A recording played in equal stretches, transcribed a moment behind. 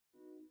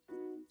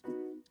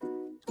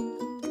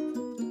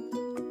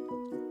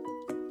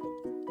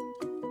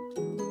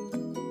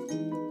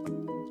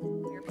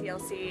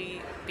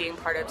PLC, being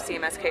part of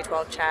CMS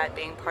K-12 chat,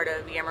 being part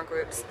of Yammer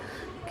groups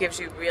gives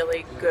you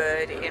really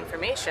good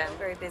information. I'm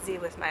very busy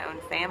with my own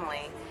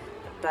family,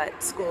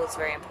 but school is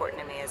very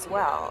important to me as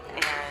well,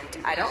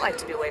 and I don't like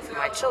to be away from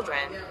my children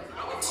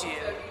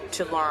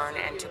to learn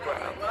and to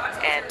grow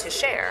and to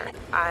share.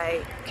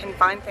 I can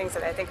find things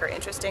that I think are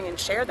interesting and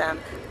share them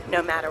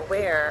no matter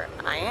where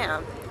I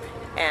am.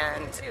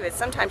 And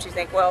sometimes you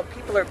think, well,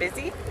 people are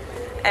busy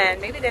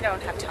and maybe they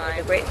don't have time.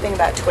 The great thing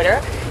about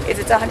Twitter is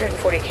it's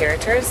 140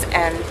 characters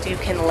and you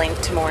can link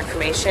to more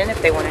information.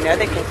 If they want to know,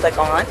 they can click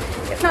on.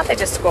 If not, they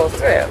just scroll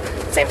through.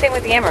 Same thing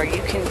with Yammer.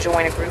 You can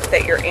join a group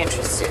that you're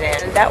interested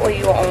in. And that way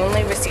you will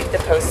only receive the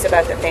posts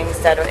about the things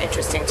that are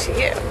interesting to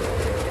you.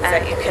 And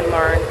that you can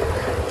learn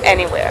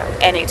anywhere,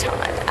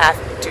 anytime.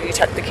 After you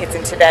tuck the kids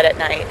into bed at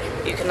night,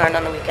 you can learn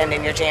on the weekend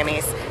in your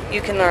jammies.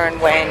 You can learn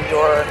when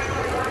you're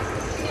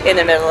in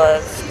the middle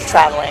of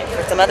traveling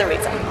for some other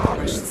reason.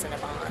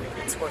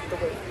 It's worth the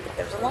wait.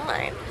 There's a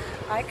line.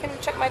 I can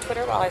check my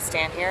Twitter while I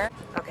stand here.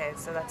 Okay,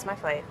 so that's my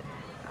flight.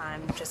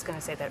 I'm just going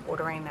to say that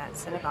ordering that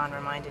Cinnabon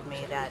reminded me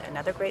that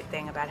another great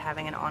thing about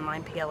having an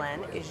online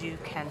PLN is you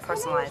can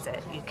personalize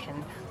it. You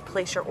can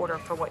place your order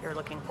for what you're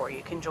looking for.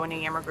 You can join a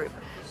Yammer group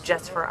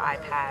just for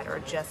iPad or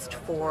just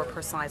for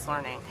personalized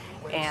learning.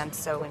 And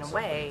so in a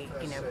way,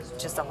 you know,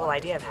 just the whole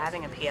idea of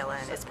having a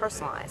PLN is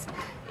personalized.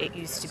 It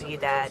used to be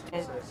that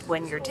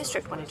when your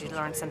district wanted you to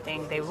learn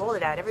something, they rolled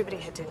it out, everybody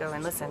had to go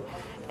and listen.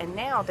 And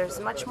now there's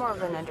much more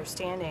of an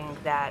understanding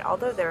that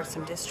although there are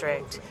some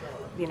district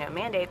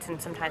mandates,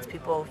 and sometimes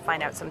people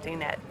find out something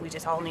that we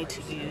just all need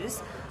to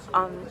use.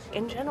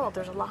 In general,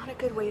 there's a lot of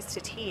good ways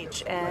to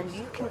teach, and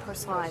you can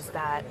personalize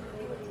that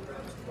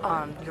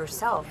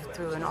yourself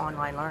through an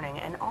online learning.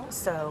 And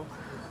also,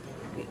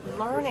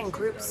 learning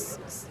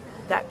groups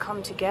that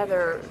come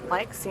together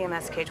like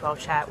CMS K-12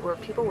 chat, where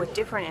people with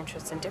different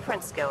interests and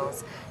different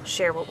skills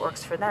share what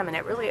works for them, and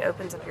it really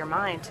opens up your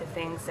mind to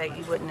things that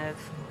you wouldn't have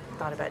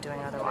thought about doing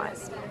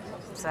otherwise.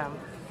 So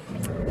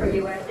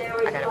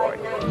I got bored.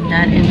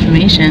 That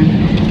information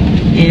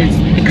is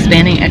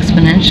expanding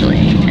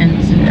exponentially,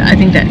 and I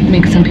think that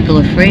makes some people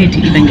afraid to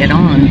even get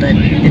on, but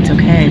it's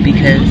okay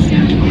because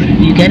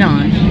you get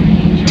on,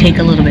 take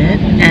a little bit,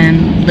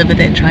 and live with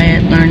it, try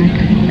it, learn,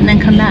 and then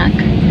come back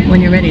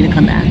when you're ready to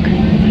come back.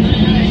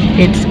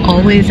 It's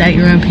always at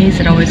your own pace,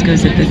 it always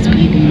goes at the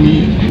speed you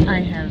need. I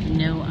have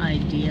no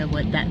idea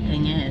what that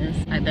thing is.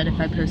 I bet if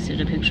I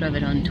posted a picture of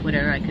it on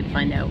Twitter, I could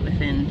find out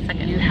within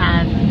seconds. You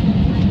have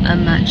a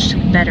much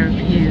better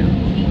view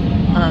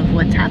of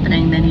what's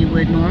happening than you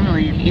would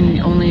normally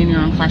only in your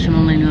own classroom,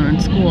 only in your own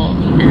school.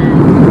 And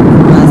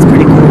well, that's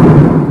pretty cool.